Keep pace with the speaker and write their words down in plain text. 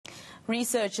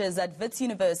Researchers at Wits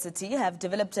University have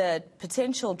developed a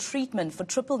potential treatment for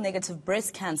triple-negative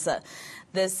breast cancer.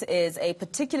 This is a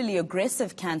particularly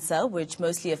aggressive cancer which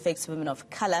mostly affects women of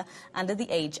color under the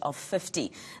age of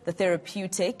 50. The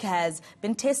therapeutic has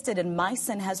been tested in mice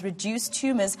and has reduced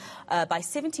tumors by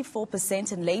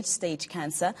 74% in late-stage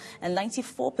cancer and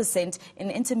 94%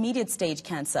 in intermediate-stage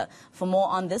cancer. For more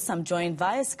on this, I'm joined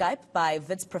via Skype by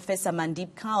Wits Professor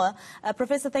Mandeep Kaur.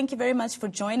 Professor, thank you very much for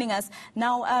joining us.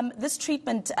 Now, this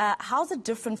treatment, how is it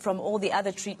different from all the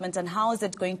other treatment, and how is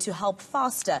it going to help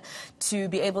faster to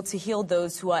be able to heal those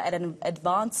who are at an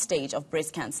advanced stage of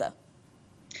breast cancer?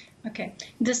 Okay.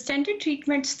 The standard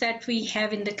treatments that we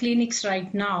have in the clinics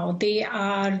right now, they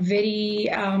are very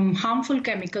harmful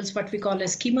chemicals, what we call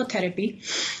as chemotherapy,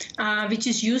 which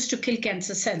is used to kill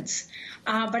cancer cells.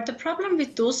 But the problem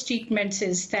with those treatments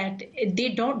is that they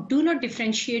do not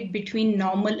differentiate between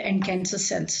normal and cancer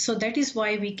cells. So that is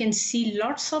why we can see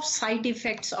lots of side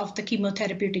effects of the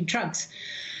chemotherapeutic drugs.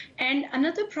 And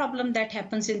another problem that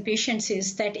happens in patients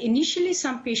is that initially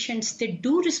some patients, they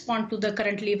do respond to the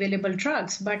currently available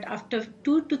drugs, but after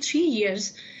 2 to 3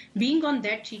 years being on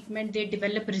that treatment, they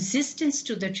develop resistance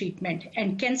to the treatment,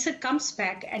 and cancer comes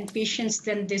back and patients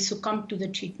then they succumb to the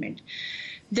treatment.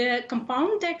 The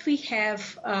compound that we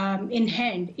have in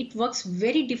hand, it works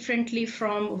very differently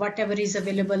from whatever is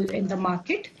available in the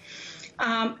market.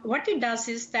 What it does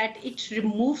is that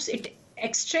it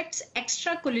extracts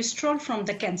extra cholesterol from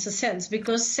the cancer cells,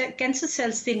 because cancer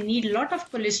cells, they need a lot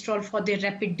of cholesterol for their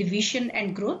rapid division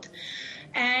and growth.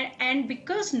 And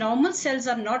because normal cells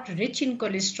are not rich in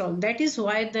cholesterol, that is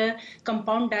why the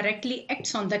compound directly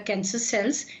acts on the cancer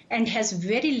cells and has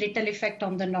very little effect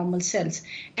on the normal cells.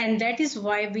 And that is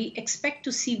why we expect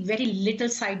to see very little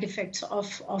side effects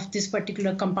of this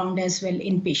particular compound as well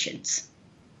in patients.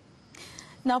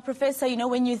 Now, Professor,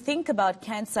 when you think about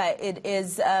cancer, it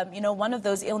is, one of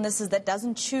those illnesses that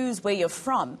doesn't choose where you're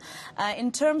from.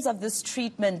 In terms of this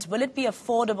treatment, will it be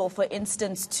affordable, for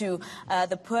instance, to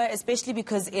the poor, especially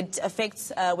because it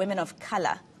affects women of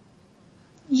color?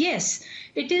 Yes,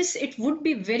 it is. It would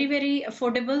be very, very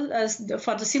affordable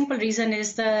for the simple reason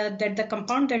is that the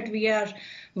compound that we are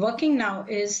working now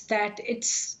is that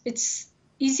it's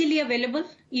easily available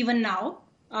even now.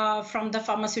 From the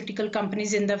pharmaceutical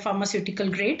companies in the pharmaceutical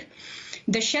grade.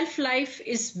 The shelf life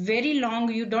is very long.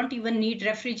 You don't even need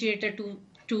refrigerator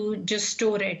to just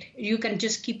store it. You can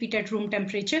just keep it at room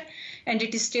temperature, and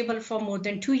it is stable for more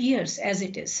than 2 years as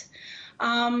it is.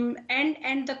 And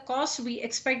the cost, we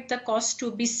expect the cost to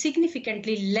be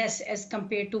significantly less as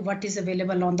compared to what is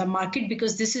available on the market,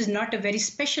 because this is not a very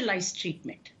specialized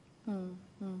treatment.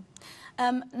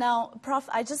 Now, Prof,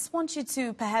 I just want you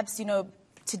to perhaps,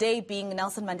 today being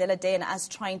Nelson Mandela Day and us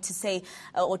trying to say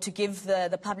or to give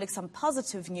the public some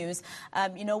positive news,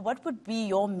 what would be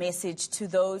your message to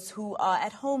those who are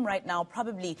at home right now,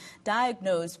 probably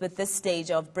diagnosed with this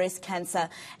stage of breast cancer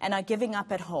and are giving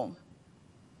up at home?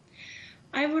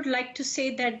 I would like to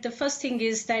say that the first thing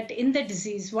is that in the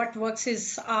disease, what works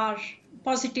is our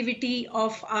positivity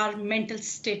of our mental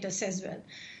status as well.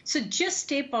 So just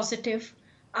stay positive,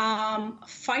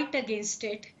 fight against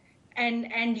it.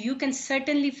 And you can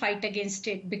certainly fight against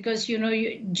it, because you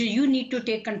need to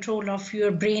take control of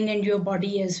your brain and your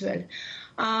body as well.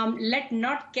 Let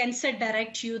not cancer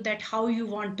direct you that how you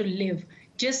want to live.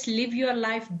 Just live your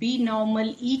life, be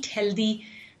normal, eat healthy,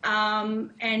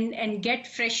 and get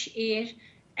fresh air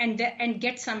and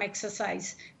get some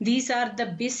exercise. These are the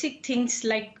basic things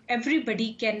like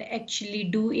everybody can actually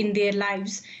do in their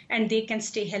lives, and they can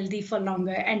stay healthy for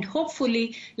longer. And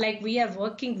hopefully, like we are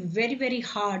working very, very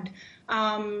hard,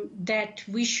 that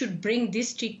we should bring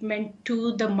this treatment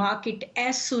to the market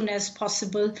as soon as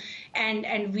possible.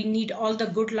 And we need all the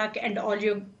good luck and all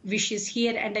your wishes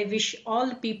here. And I wish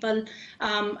all people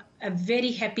a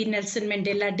very happy Nelson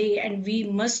Mandela Day, and we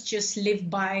must just live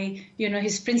by,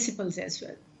 his principles as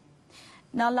well.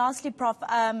 Now, lastly, Prof,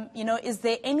 is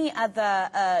there any other,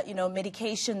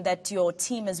 medication that your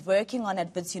team is working on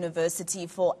at Wits University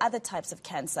for other types of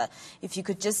cancer? If you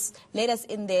could just let us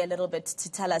in there a little bit to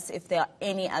tell us if there are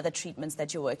any other treatments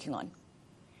that you're working on.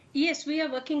 Yes, we are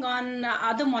working on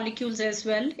other molecules as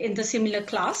well in the similar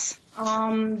class.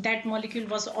 That molecule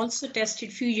was also tested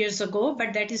a few years ago,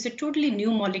 but that is a totally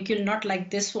new molecule, not like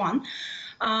this one.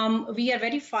 We are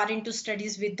very far into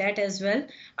studies with that as well.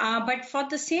 But for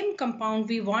the same compound,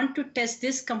 we want to test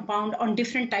this compound on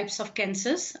different types of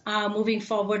cancers moving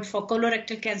forward, for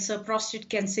colorectal cancer, prostate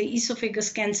cancer,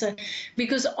 esophagus cancer,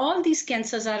 because all these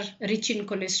cancers are rich in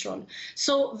cholesterol.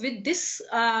 So with this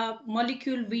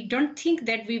molecule, we don't think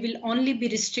that we will only be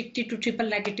restricted to triple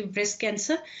negative breast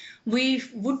cancer. we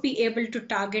would be able to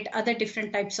target other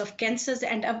different types of cancers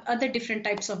and other different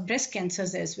types of breast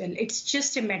cancers as well. It's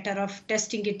just a matter of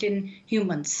testing it in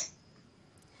humans.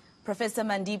 Professor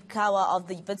Mandeep Kaur of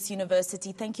the Wits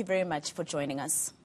University, thank you very much for joining us.